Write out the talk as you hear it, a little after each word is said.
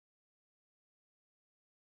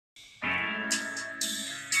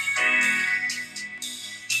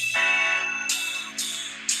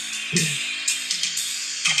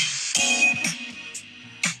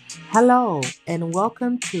Hello, and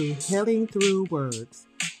welcome to Healing Through Words.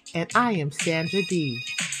 And I am Sandra D.,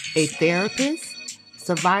 a therapist,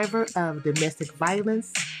 survivor of domestic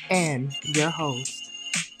violence, and your host.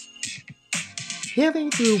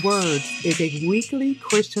 Healing Through Words is a weekly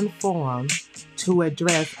Christian forum to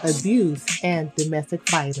address abuse and domestic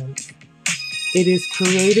violence. It is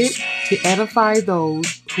created to edify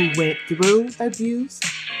those who went through abuse,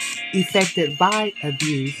 affected by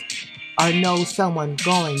abuse, or know someone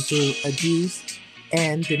going through abuse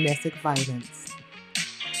and domestic violence.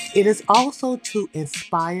 It is also to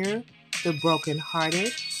inspire the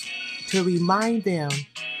brokenhearted, to remind them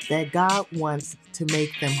that God wants to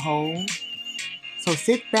make them whole. So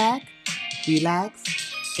sit back, relax,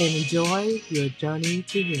 and enjoy your journey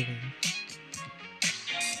to healing.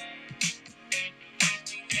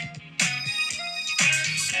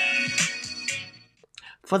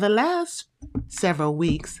 For the last several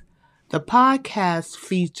weeks, the podcast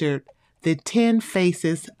featured the 10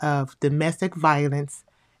 faces of domestic violence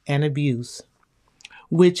and abuse,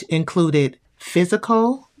 which included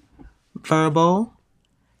physical, verbal,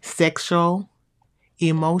 sexual,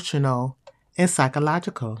 emotional, and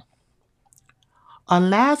psychological. On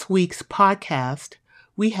last week's podcast,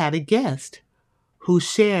 we had a guest who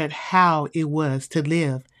shared how it was to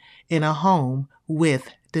live in a home with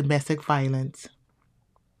domestic violence.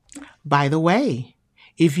 By the way,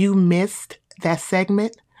 if you missed that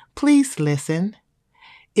segment, please listen.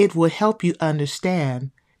 It will help you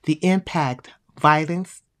understand the impact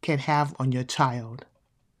violence can have on your child.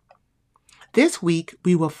 This week,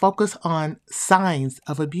 we will focus on signs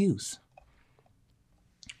of abuse.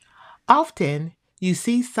 Often, you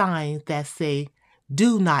see signs that say,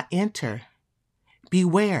 "Do not enter,"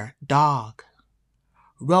 "Beware, dog,"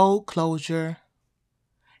 "Road closure,"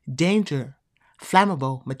 "Danger,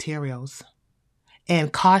 flammable materials,"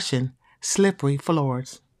 and "Caution, slippery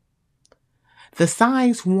floors." The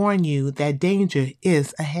signs warn you that danger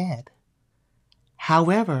is ahead.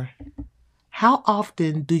 However, how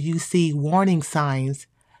often do you see warning signs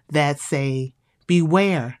that say,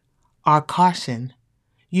 "Beware," or "Caution,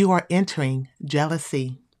 you are entering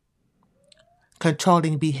jealousy,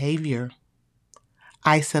 controlling behavior,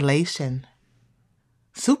 isolation,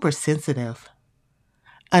 supersensitive,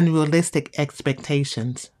 unrealistic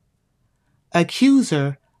expectations,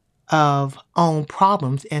 accuser of own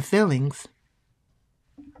problems and feelings,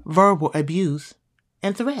 verbal abuse,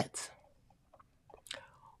 and threats?"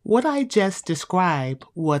 What I just described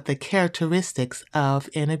were the characteristics of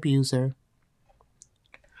an abuser.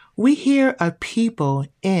 We hear of people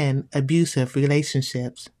in abusive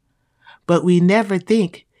relationships, but we never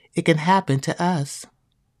think it can happen to us.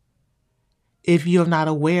 If you're not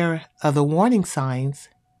aware of the warning signs,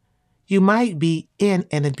 you might be in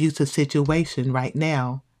an abusive situation right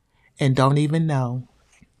now and don't even know.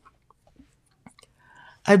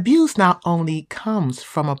 Abuse not only comes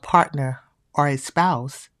from a partner or a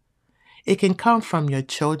spouse, it can come from your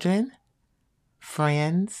children,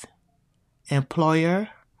 friends, employer,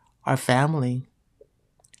 or family.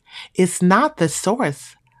 It's not the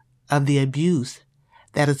source of the abuse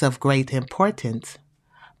that is of great importance,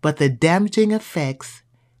 but the damaging effects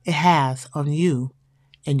it has on you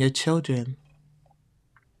and your children.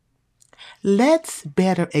 Let's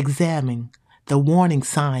better examine the warning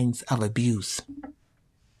signs of abuse.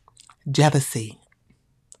 Jealousy.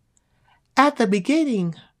 At the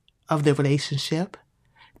beginning of the relationship,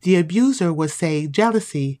 the abuser would say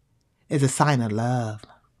jealousy is a sign of love.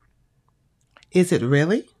 Is it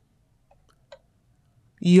really?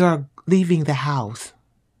 You're leaving the house.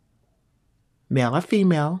 Male or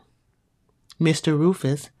female, Mr.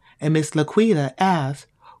 Rufus and Miss Laquita ask,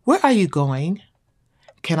 "Where are you going?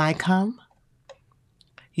 Can I come?"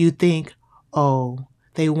 You think, "Oh,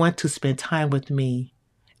 they want to spend time with me,"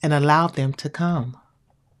 and allow them to come.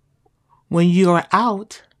 When you are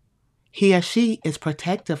out, he or she is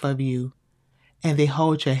protective of you and they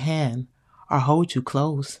hold your hand or hold you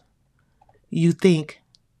close. You think,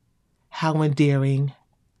 how endearing,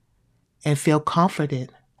 and feel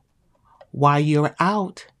comforted. While you're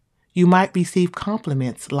out, you might receive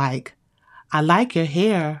compliments like, "I like your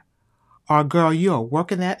hair," or "Girl, you're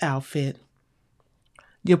working that outfit."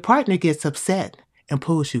 Your partner gets upset and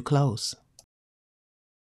pulls you close.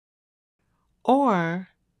 Or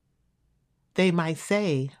they might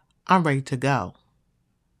say, "I'm ready to go."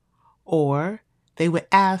 Or they would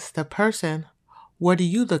ask the person, "What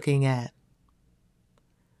are you looking at?"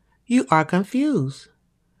 You are confused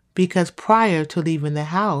because prior to leaving the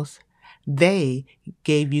house, they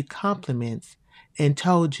gave you compliments and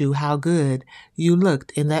told you how good you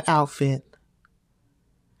looked in that outfit.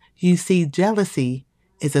 You see, jealousy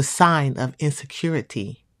is a sign of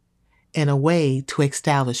insecurity and a way to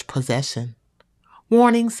establish possession.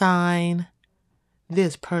 Warning sign,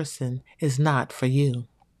 this person is not for you.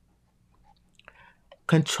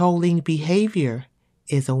 Controlling behavior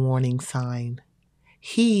is a warning sign.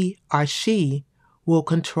 He or she will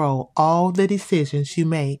control all the decisions you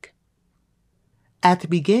make. At the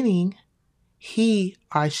beginning, he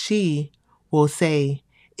or she will say,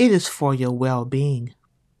 "It is for your well-being."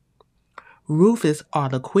 Rufus or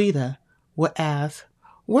Laquita will ask,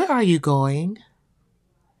 "Where are you going?"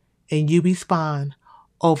 And you respond,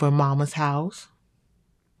 "Over Mama's house."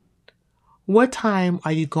 "What time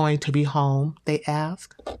are you going to be home?" they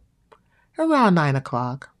ask. "Around 9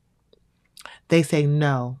 o'clock. They say,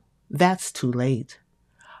 "No, that's too late.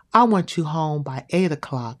 I want you home by 8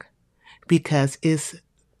 o'clock because it's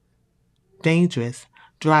dangerous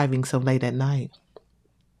driving so late at night."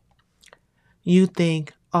 You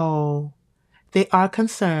think, "Oh, they are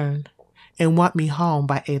concerned and want me home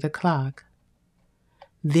by 8 o'clock.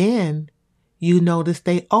 Then you notice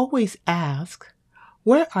they always ask,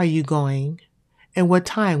 "Where are you going and what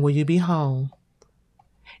time will you be home?"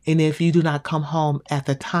 And if you do not come home at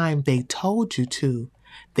the time they told you to,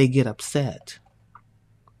 they get upset.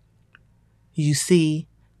 You see,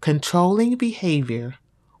 controlling behavior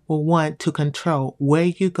will want to control where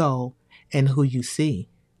you go and who you see.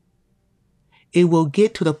 It will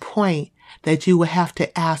get to the point that you will have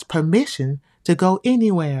to ask permission to go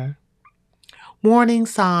anywhere. Warning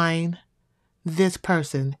sign, this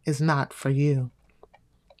person is not for you.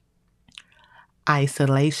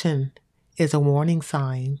 Isolation is a warning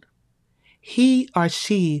sign. He or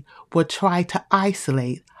she will try to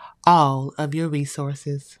isolate all of your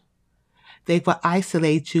resources. They will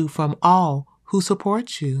isolate you from all who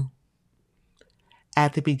support you.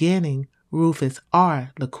 At the beginning, Rufus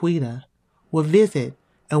or Laquita will visit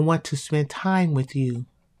and want to spend time with you.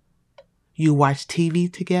 You watch TV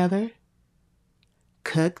together,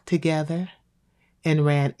 cooked together, and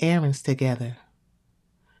ran errands together.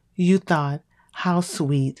 You thought, "How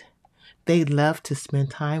sweet. They'd love to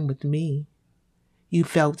spend time with me." You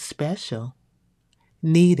felt special,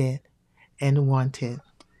 needed, and wanted.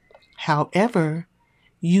 However,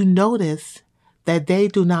 you notice that they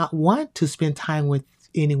do not want to spend time with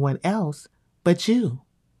anyone else but you.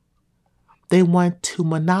 They want to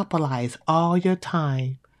monopolize all your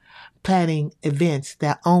time, planning events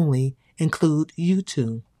that only include you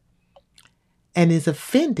two, and is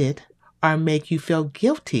offended or make you feel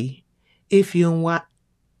guilty if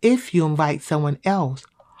you invite someone else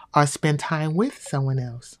or spend time with someone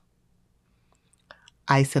else.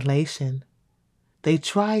 Isolation. They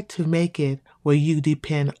try to make it where you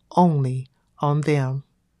depend only on them.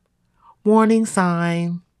 Warning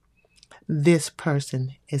sign, this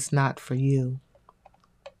person is not for you.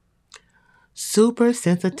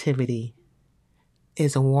 Supersensitivity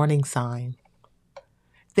is a warning sign.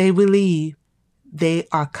 They believe they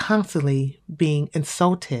are constantly being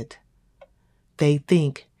insulted. They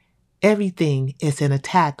think everything is an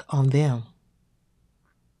attack on them.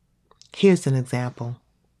 Here's an example.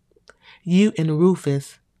 You and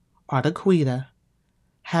Rufus or Laquita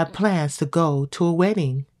have plans to go to a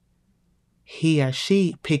wedding. He or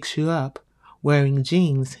she picks you up wearing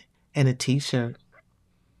jeans and a t-shirt.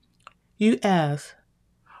 You ask,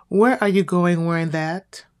 "Where are you going wearing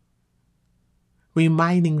that?"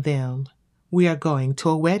 Reminding them, "We are going to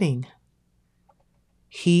a wedding."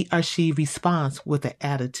 He or she responds with an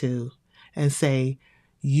attitude and say,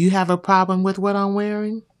 "You have a problem with what I'm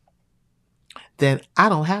wearing? Then I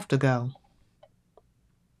don't have to go."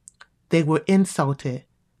 They were insulted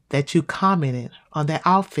that you commented on their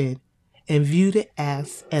outfit and viewed it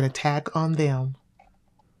as an attack on them.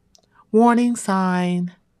 Warning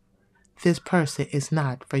sign, this person is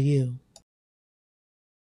not for you.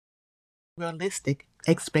 Realistic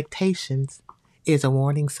expectations is a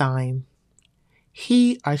warning sign.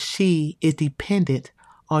 He or she is dependent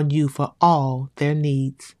on you for all their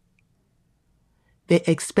needs. They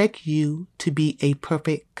expect you to be a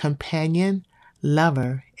perfect companion,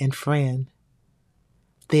 lover, and friend.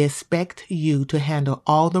 They expect you to handle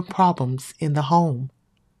all the problems in the home.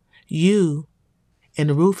 You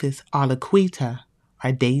and Rufus or Laquita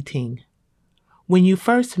are dating. When you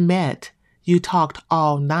first met, you talked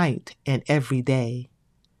all night and every day.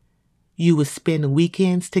 You would spend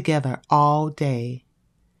weekends together all day.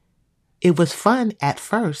 It was fun at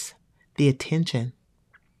first, the attention.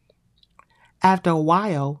 After a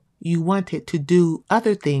while, you wanted to do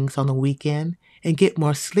other things on the weekend and get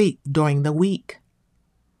more sleep during the week.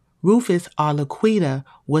 Rufus or Laquita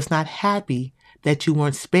was not happy that you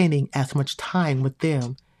weren't spending as much time with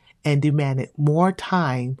them and demanded more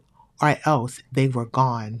time or else they were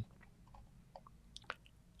gone.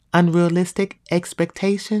 Unrealistic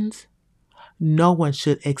expectations? No one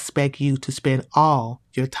should expect you to spend all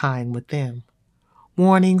your time with them.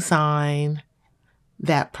 Warning sign,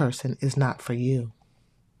 that person is not for you.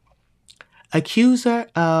 Accuser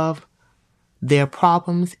of their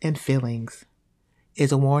problems and feelings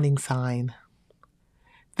is a warning sign.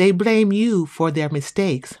 They blame you for their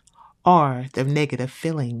mistakes or their negative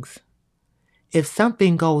feelings. If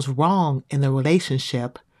something goes wrong in the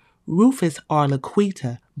relationship, Rufus or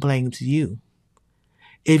Laquita blames you.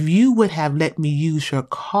 If you would have let me use your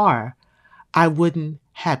car, I wouldn't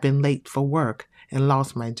have been late for work and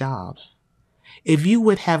lost my job. If you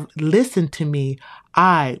would have listened to me,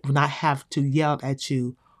 I would not have to yell at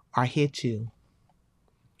you or hit you.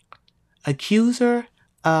 Accuser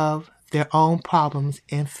of their own problems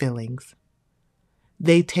and feelings.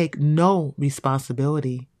 They take no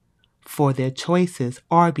responsibility for their choices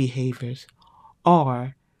or behaviors,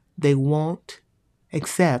 or they won't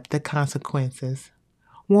accept the consequences.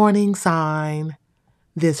 Warning sign,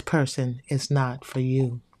 this person is not for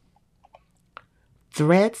you.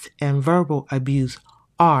 Threats and verbal abuse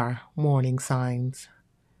are warning signs.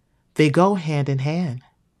 They go hand in hand.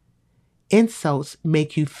 Insults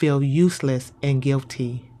make you feel useless and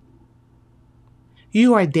guilty.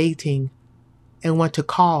 You are dating and want to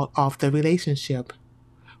call off the relationship.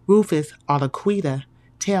 Rufus or Laquita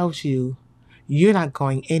tells you, you're not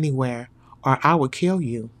going anywhere or I will kill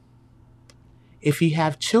you. If you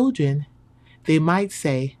have children, they might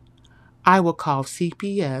say, I will call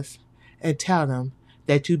CPS and tell them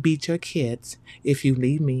that you beat your kids if you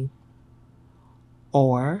leave me.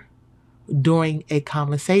 Or, during a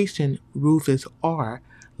conversation, Rufus or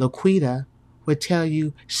Laquita would tell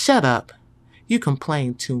you, shut up, you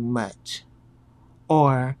complain too much.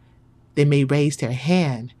 Or they may raise their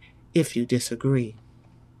hand if you disagree.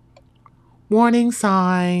 Warning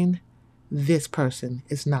sign, this person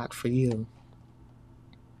is not for you.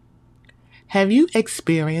 Have you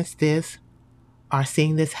experienced this or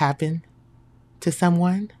seen this happen to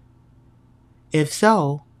someone? If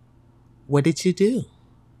so, what did you do?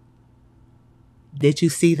 Did you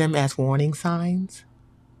see them as warning signs?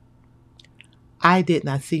 I did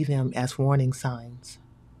not see them as warning signs.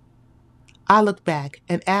 I look back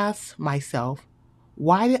and ask myself,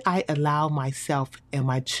 why did I allow myself and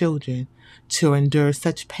my children to endure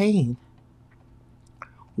such pain?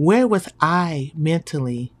 Where was I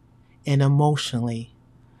mentally and emotionally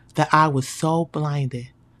that I was so blinded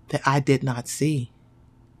that I did not see?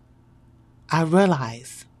 I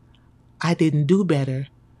realized I didn't do better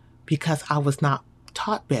because I was not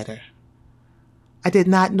taught better. I did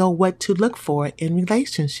not know what to look for in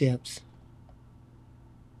relationships.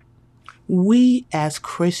 We as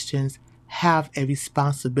Christians have a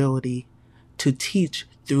responsibility to teach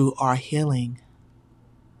through our healing.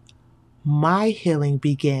 My healing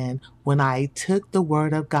began when I took the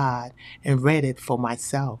Word of God and read it for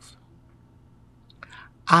myself.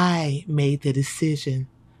 I made the decision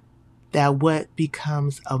that what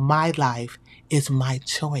becomes of my life is my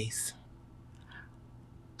choice.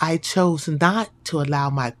 I chose not to allow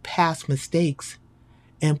my past mistakes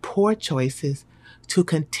and poor choices to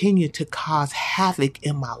continue to cause havoc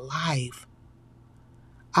in my life.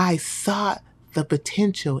 I saw the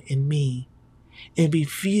potential in me and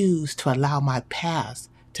refused to allow my past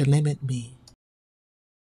to limit me.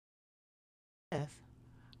 Yes,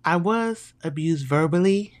 I was abused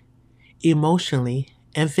verbally, emotionally,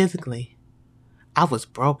 and physically. I was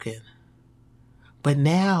broken. But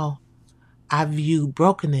now I view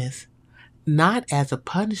brokenness not as a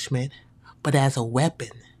punishment, but as a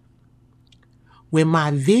weapon. When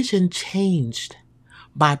my vision changed,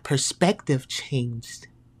 my perspective changed.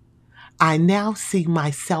 I now see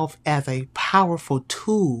myself as a powerful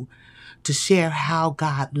tool to share how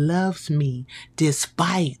God loves me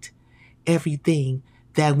despite everything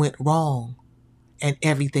that went wrong and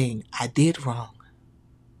everything I did wrong.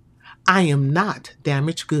 I am not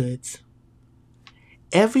damaged goods.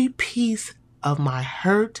 Every piece of my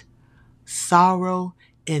hurt, sorrow,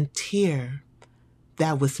 and tear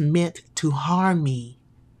that was meant to harm me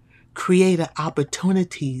created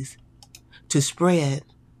opportunities to spread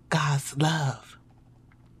God's love.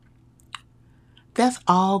 That's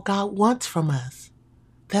all God wants from us.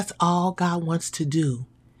 That's all God wants to do,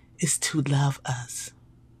 is to love us.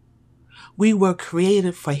 We were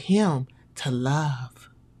created for Him to love.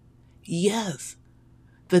 Yes,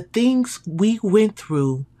 the things we went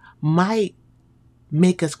through might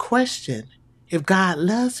make us question, if God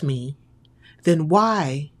loves me, then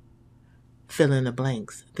why, fill in the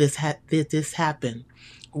blanks, did this happen?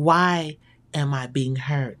 Why am I being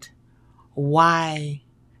hurt? Why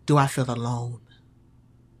Do I feel alone?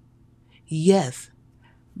 Yes,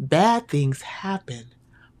 bad things happen,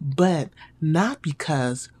 but not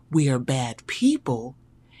because we are bad people.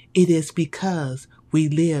 It is because we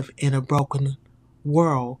live in a broken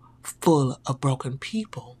world full of broken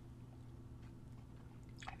people.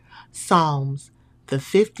 Psalms, the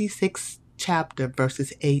 56th chapter,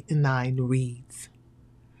 verses 8 and 9 reads,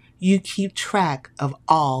 You keep track of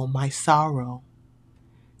all my sorrow.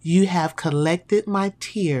 You have collected my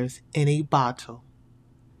tears in a bottle.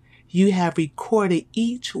 You have recorded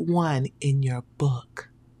each one in your book.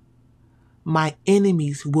 My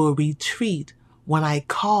enemies will retreat when I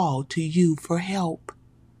call to you for help.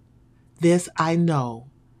 This I know,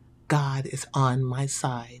 God is on my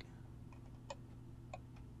side.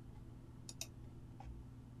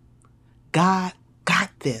 God got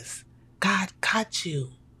this. God got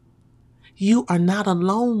you. You are not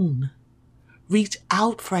alone. Reach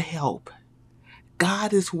out for help.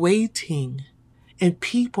 God is waiting, and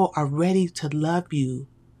people are ready to love you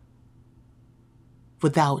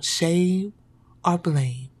without shame or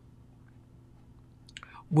blame.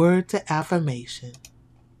 Word to affirmation.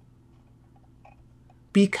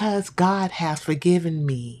 Because God has forgiven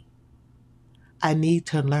me, I need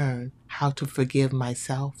to learn how to forgive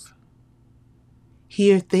myself.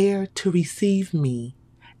 He is there to receive me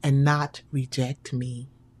and not reject me.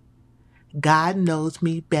 God knows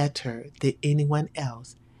me better than anyone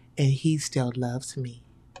else, and He still loves me.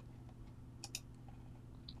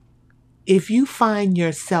 If you find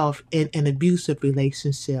yourself in an abusive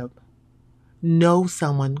relationship, know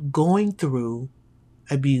someone going through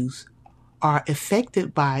abuse or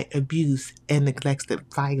affected by abuse and neglected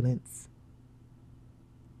violence,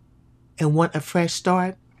 and want a fresh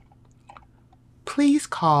start, please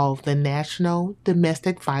call the National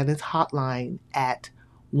Domestic Violence Hotline at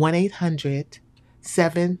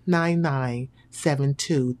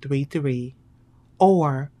 1-800-799-7233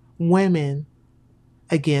 or Women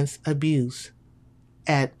Against Abuse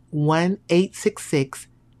at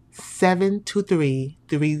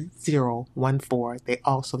 1-866-723-3014. They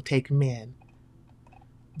also take men.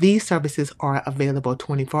 These services are available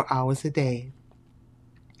 24 hours a day.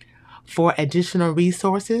 For additional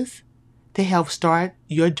resources to help start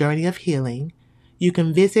your journey of healing, you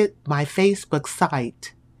can visit my Facebook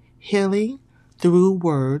site, Healing Through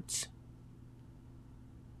Words.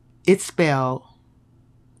 It's spelled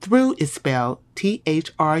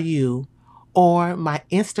THRU, or my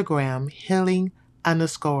Instagram,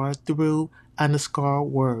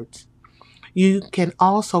 healing_through_words. You can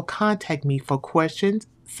also contact me for questions,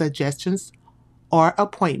 suggestions, or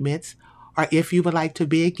appointments, or if you would like to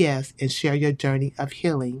be a guest and share your journey of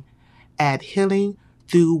healing at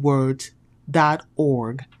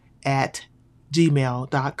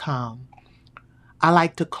healingthroughwords.org@gmail.com. I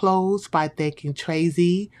like to close by thanking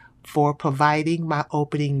Tracy for providing my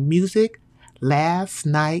opening music, Last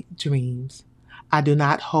Night Dreams. I do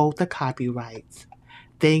not hold the copyrights.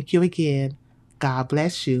 Thank you again. God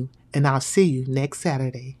bless you, and I'll see you next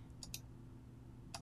Saturday.